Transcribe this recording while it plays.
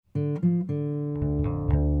From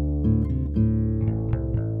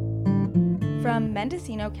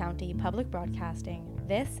Mendocino County Public Broadcasting,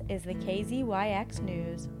 this is the KZYX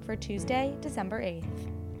News for Tuesday, December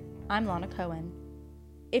 8th. I'm Lana Cohen.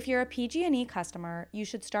 If you're a PG&E customer, you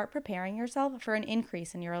should start preparing yourself for an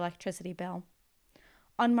increase in your electricity bill.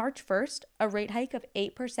 On March 1st, a rate hike of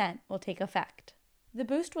 8% will take effect. The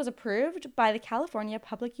boost was approved by the California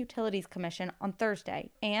Public Utilities Commission on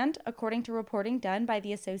Thursday, and, according to reporting done by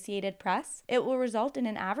the Associated Press, it will result in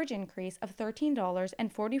an average increase of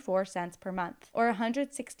 $13.44 per month, or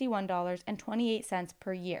 $161.28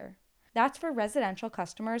 per year. That's for residential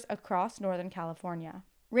customers across Northern California.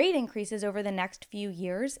 Rate increases over the next few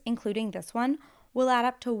years, including this one, will add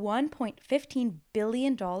up to $1.15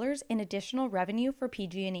 billion in additional revenue for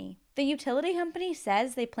PG&E. The utility company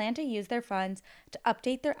says they plan to use their funds to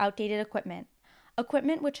update their outdated equipment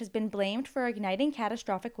which has been blamed for igniting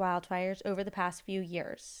catastrophic wildfires over the past few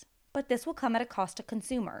years. But this will come at a cost to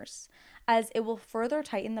consumers, as it will further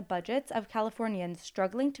tighten the budgets of Californians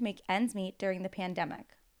struggling to make ends meet during the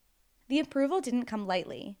pandemic. The approval didn't come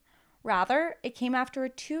lightly. Rather, it came after a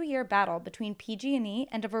 2-year battle between PG&E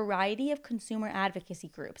and a variety of consumer advocacy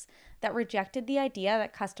groups that rejected the idea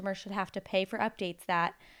that customers should have to pay for updates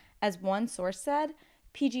that, as one source said,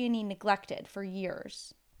 PG&E neglected for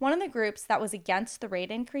years. One of the groups that was against the rate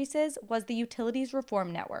increases was the Utilities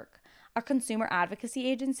Reform Network, a consumer advocacy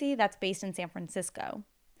agency that's based in San Francisco.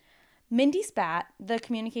 Mindy Spat, the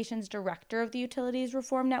communications director of the Utilities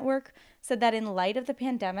Reform Network, said that in light of the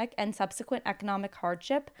pandemic and subsequent economic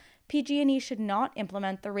hardship, PG&E should not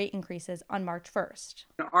implement the rate increases on March 1st.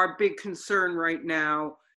 Our big concern right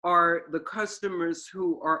now are the customers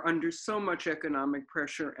who are under so much economic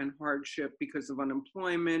pressure and hardship because of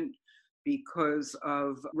unemployment, because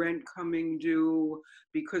of rent coming due,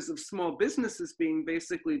 because of small businesses being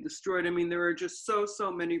basically destroyed. I mean, there are just so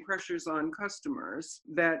many pressures on customers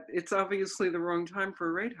that it's obviously the wrong time for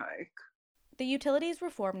a rate hike. The Utilities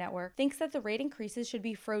Reform Network thinks that the rate increases should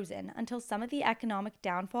be frozen until some of the economic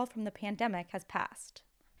downfall from the pandemic has passed.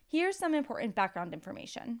 Here's some important background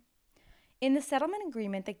information. In the settlement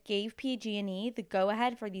agreement that gave PG&E the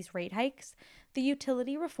go-ahead for these rate hikes, the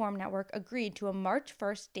Utility Reform Network agreed to a March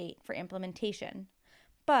 1st date for implementation.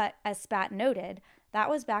 But, as Spat noted, that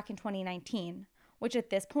was back in 2019, which at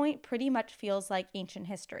this point pretty much feels like ancient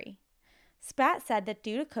history. Spat said that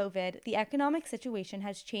due to COVID, the economic situation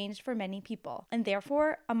has changed for many people, and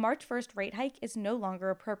therefore, a March 1st rate hike is no longer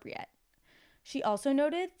appropriate. She also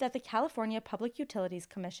noted that the California Public Utilities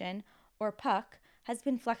Commission, or PUC, has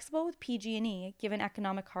been flexible with PG&E given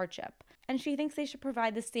economic hardship, and she thinks they should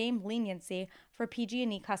provide the same leniency for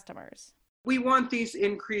PG&E customers. We want these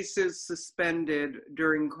increases suspended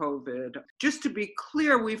during COVID. Just to be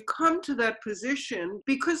clear, we've come to that position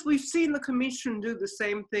because we've seen the Commission do the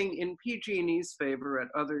same thing in PG&E's favor at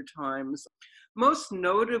other times. Most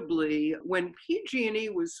notably, when PG&E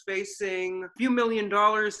was facing a few $1 million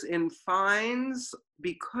in fines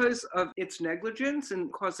because of its negligence in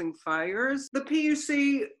causing fires, the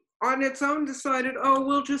PUC on its own decided,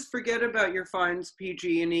 we'll just forget about your fines,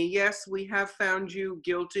 PG&E. Yes, we have found you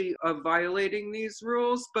guilty of violating these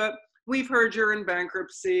rules, but we've heard you're in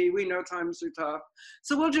bankruptcy. We know times are tough.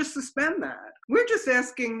 So we'll just suspend that. We're just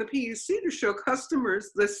asking the PUC to show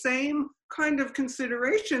customers the same kind of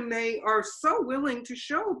consideration they are so willing to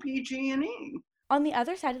show PG&E. On the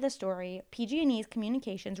other side of the story, PG&E's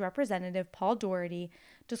communications representative Paul Doherty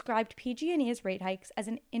described PG&E's rate hikes as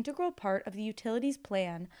an integral part of the utility's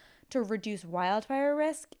plan to reduce wildfire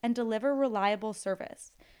risk and deliver reliable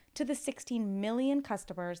service to the 16 million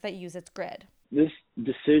customers that use its grid. This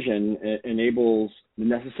decision enables the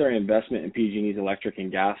necessary investment in PG&E's electric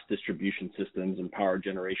and gas distribution systems and power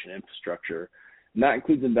generation infrastructure. And that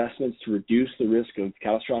includes investments to reduce the risk of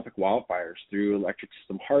catastrophic wildfires through electric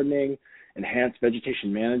system hardening, enhanced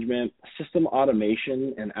vegetation management, system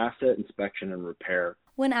automation, and asset inspection and repair.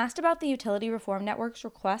 When asked about the Utility Reform Network's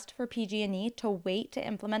request for PG&E to wait to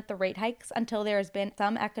implement the rate hikes until there has been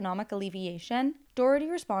some economic alleviation, Doherty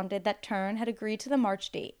responded that TURN had agreed to the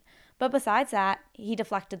March date, but besides that, he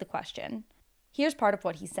deflected the question. Here's part of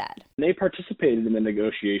what he said. They participated in the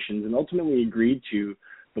negotiations and ultimately agreed to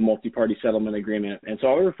the multi-party settlement agreement, and so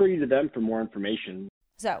I'll refer you to them for more information.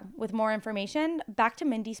 So, with more information, back to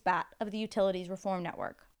Mindy Spat of the Utilities Reform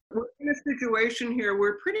Network. We're in a situation here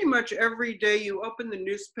where pretty much every day you open the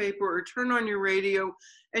newspaper or turn on your radio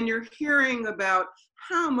and you're hearing about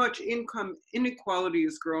how much income inequality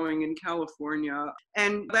is growing in California.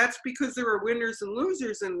 And that's because there are winners and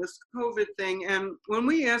losers in this COVID thing. And when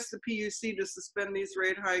we ask the PUC to suspend these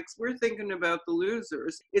rate hikes, we're thinking about the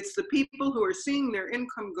losers. It's the people who are seeing their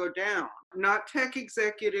income go down, not tech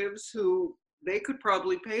executives who they could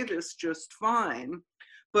probably pay this just fine.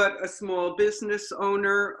 But a small business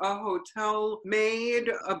owner, a hotel maid,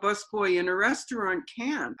 a busboy in a restaurant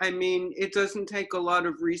can't. I mean, it doesn't take a lot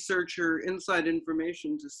of research or inside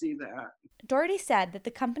information to see that. Doherty said that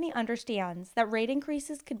the company understands that rate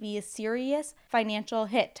increases could be a serious financial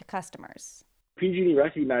hit to customers. PG&E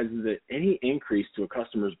recognizes that any increase to a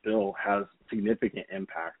customer's bill has significant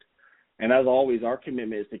impact. And as always, our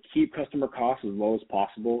commitment is to keep customer costs as low as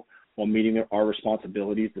possible while meeting our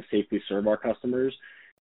responsibilities to safely serve our customers.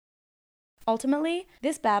 Ultimately,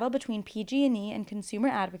 this battle between PG&E and consumer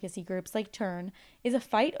advocacy groups like TURN is a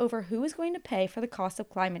fight over who is going to pay for the cost of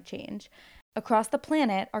climate change. Across the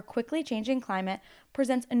planet, our quickly changing climate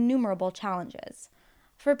presents innumerable challenges.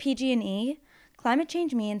 For PG&E, climate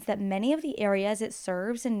change means that many of the areas it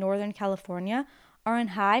serves in Northern California are in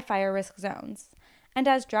high fire risk zones. And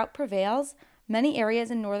as drought prevails, many areas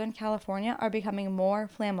in Northern California are becoming more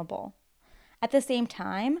flammable. At the same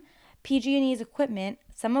time, PG&E's equipment,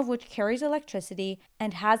 some of which carries electricity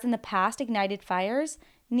and has in the past ignited fires,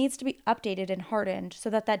 needs to be updated and hardened so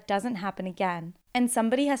that that doesn't happen again. And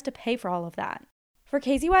somebody has to pay for all of that. For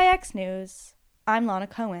KZYX News, I'm Lana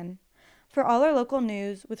Cohen. For all our local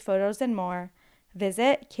news with photos and more,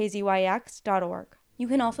 visit kzyx.org. You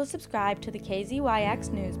can also subscribe to the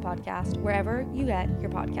KZYX News podcast wherever you get your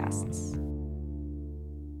podcasts.